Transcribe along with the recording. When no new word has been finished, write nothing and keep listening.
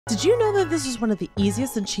Did you know that this is one of the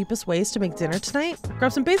easiest and cheapest ways to make dinner tonight?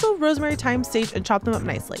 Grab some basil, rosemary, thyme, sage, and chop them up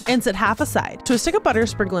nicely. And set half aside. To a stick of butter,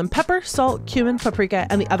 sprinkle in pepper, salt, cumin, paprika,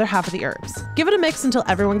 and the other half of the herbs. Give it a mix until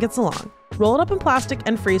everyone gets along. Roll it up in plastic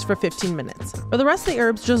and freeze for 15 minutes. For the rest of the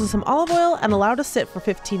herbs, drizzle some olive oil and allow to sit for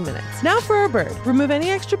 15 minutes. Now for our bird. Remove any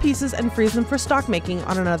extra pieces and freeze them for stock making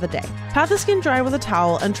on another day. Pat the skin dry with a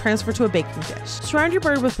towel and transfer to a baking dish. Surround your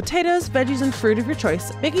bird with potatoes, veggies, and fruit of your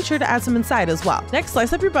choice, making sure to add some inside as well. Next,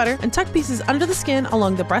 slice up your butter and tuck pieces under the skin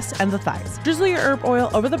along the breast and the thighs. Drizzle your herb oil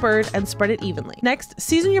over the bird and spread it evenly. Next,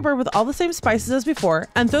 season your bird with all the same spices as before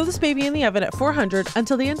and throw this baby in the oven at 400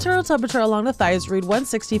 until the internal temperature along the thighs read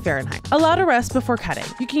 160 Fahrenheit. Allow to rest before cutting.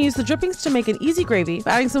 You can use the drippings to make an easy gravy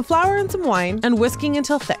by adding some flour and some wine and whisking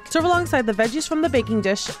until thick. Serve alongside the veggies from the baking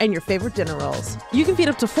dish and your favorite dinner rolls. You can feed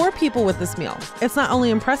up to 4 people with this meal. It's not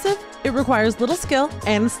only impressive, it requires little skill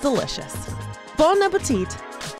and it's delicious. Bon appetit!